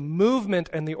to the movement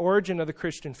and the origin of the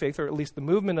Christian faith, or at least the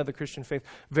movement of the Christian faith,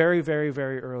 very, very,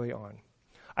 very early on.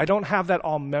 I don't have that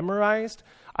all memorized.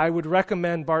 I would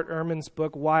recommend Bart Ehrman's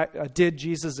book, Why Did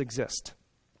Jesus Exist?,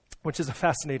 which is a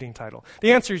fascinating title.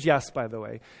 The answer is yes, by the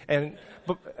way. And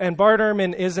Bart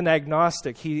Ehrman is an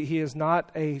agnostic. He is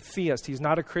not a theist. He's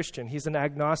not a Christian. He's an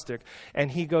agnostic.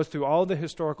 And he goes through all the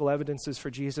historical evidences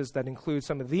for Jesus that include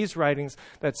some of these writings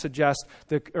that suggest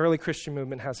the early Christian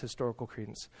movement has historical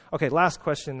credence. Okay, last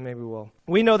question, maybe we'll.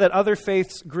 We know that other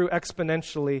faiths grew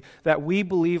exponentially that we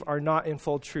believe are not in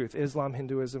full truth. Islam,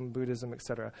 Hinduism, Buddhism,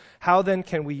 etc. How then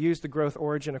can we use the growth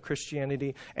origin of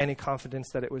Christianity any confidence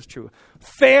that it was true?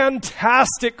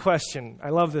 Fantastic question. I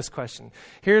love this question.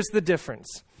 Here's the difference.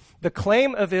 The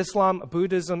claim of Islam,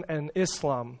 Buddhism, and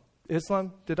Islam.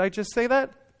 Did I just say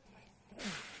that?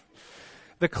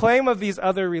 The claim of these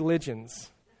other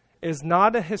religions is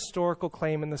not a historical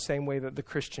claim in the same way that the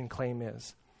Christian claim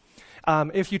is.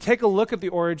 If you take a look at the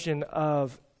origin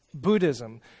of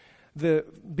Buddhism, the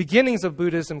beginnings of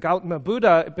Buddhism, Gautama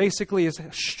Buddha basically is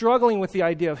struggling with the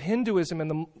idea of Hinduism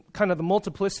and the kind of the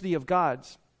multiplicity of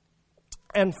gods,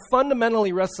 and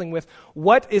fundamentally wrestling with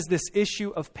what is this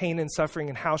issue of pain and suffering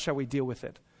and how shall we deal with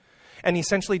it. And he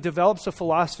essentially develops a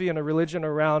philosophy and a religion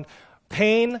around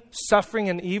pain, suffering,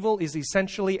 and evil is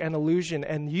essentially an illusion,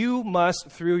 and you must,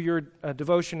 through your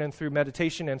devotion and through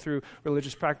meditation and through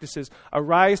religious practices,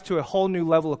 arise to a whole new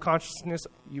level of consciousness.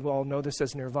 You all know this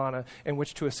as nirvana, in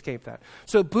which to escape that.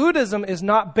 So Buddhism is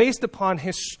not based upon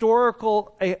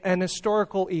an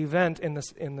historical event in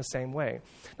the same way.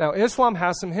 Now, Islam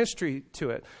has some history to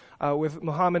it. with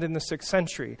Muhammad in the 6th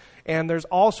century. And there's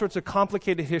all sorts of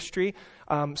complicated history.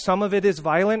 Some of it is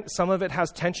violent, some of it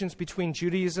has tensions between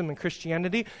Judaism and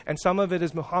Christianity, and some of it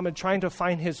is Muhammad trying to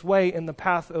find his way in the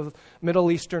path of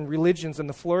Middle Eastern religions and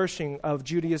the flourishing of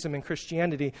Judaism and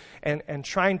Christianity, and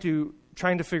trying to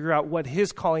figure out what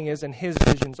his calling is and his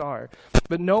visions are.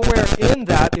 But nowhere in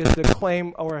that is the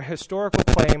claim or a historical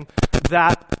claim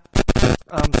that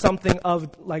something of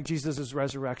like Jesus'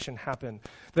 resurrection happened.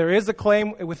 There is a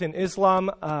claim within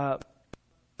Islam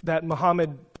that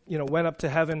Muhammad, went up to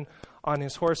heaven on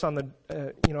his horse on the,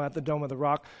 at the Dome of the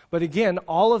Rock. But again,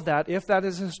 all of that, if that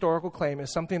is a historical claim,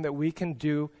 is something that we can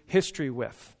do history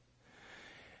with.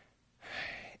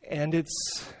 And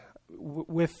it's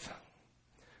with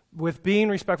being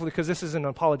respectful, because this is an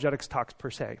apologetics talk per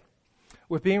se.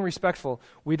 With being respectful,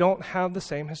 we don't have the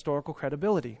same historical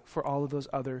credibility for all of those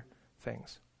other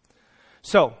things.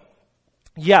 So,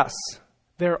 yes,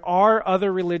 there are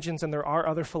other religions and there are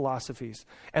other philosophies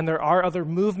and there are other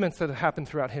movements that have happened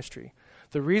throughout history.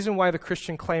 The reason why the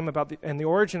Christian claim and the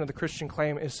origin of the Christian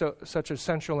claim is such a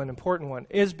central and important one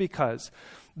is because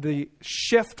the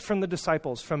shift from the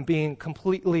disciples from being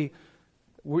completely,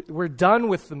 we're done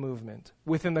with the movement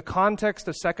within the context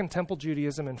of Second Temple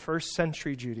Judaism and first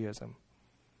century Judaism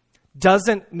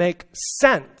doesn't make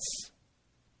sense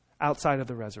outside of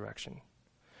the resurrection.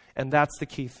 And that's the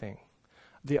key thing.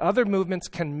 The other movements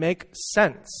can make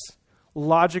sense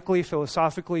logically,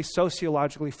 philosophically,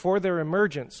 sociologically for their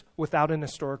emergence without an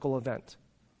historical event.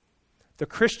 The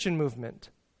Christian movement,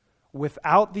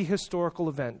 without the historical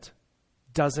event,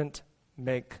 doesn't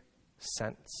make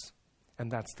sense.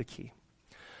 And that's the key.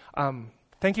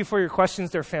 Thank you for your questions.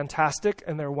 They're fantastic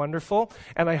and they're wonderful.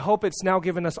 And I hope it's now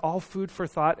given us all food for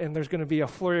thought, and there's going to be a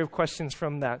flurry of questions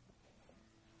from that.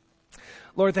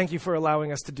 Lord, thank you for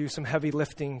allowing us to do some heavy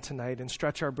lifting tonight and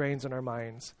stretch our brains and our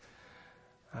minds.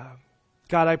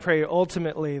 God, I pray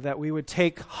ultimately that we would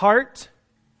take heart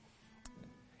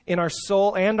in our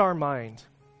soul and our mind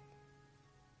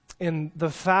in the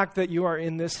fact that you are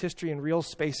in this history in real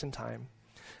space and time.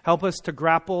 Help us to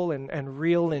grapple and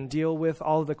reel and deal with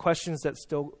all of the questions that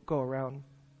still go around.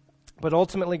 But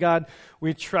ultimately, God,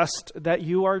 we trust that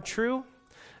you are true,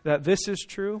 that this is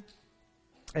true,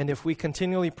 and if we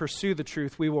continually pursue the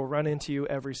truth, we will run into you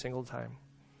every single time.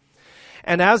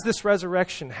 And as this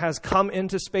resurrection has come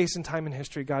into space and time and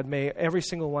history, God, may every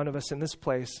single one of us in this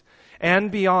place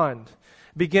and beyond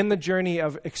begin the journey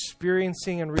of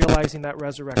experiencing and realizing that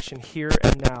resurrection here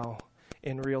and now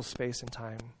in real space and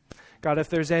time. God, if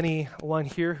there's anyone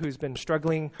here who's been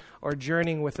struggling or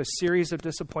journeying with a series of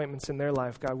disappointments in their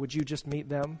life, God, would you just meet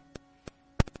them?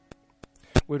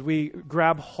 Would we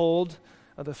grab hold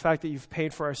of the fact that you've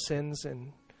paid for our sins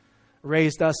and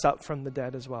raised us up from the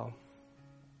dead as well?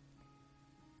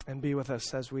 And be with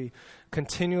us as we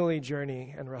continually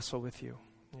journey and wrestle with you.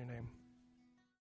 In your name.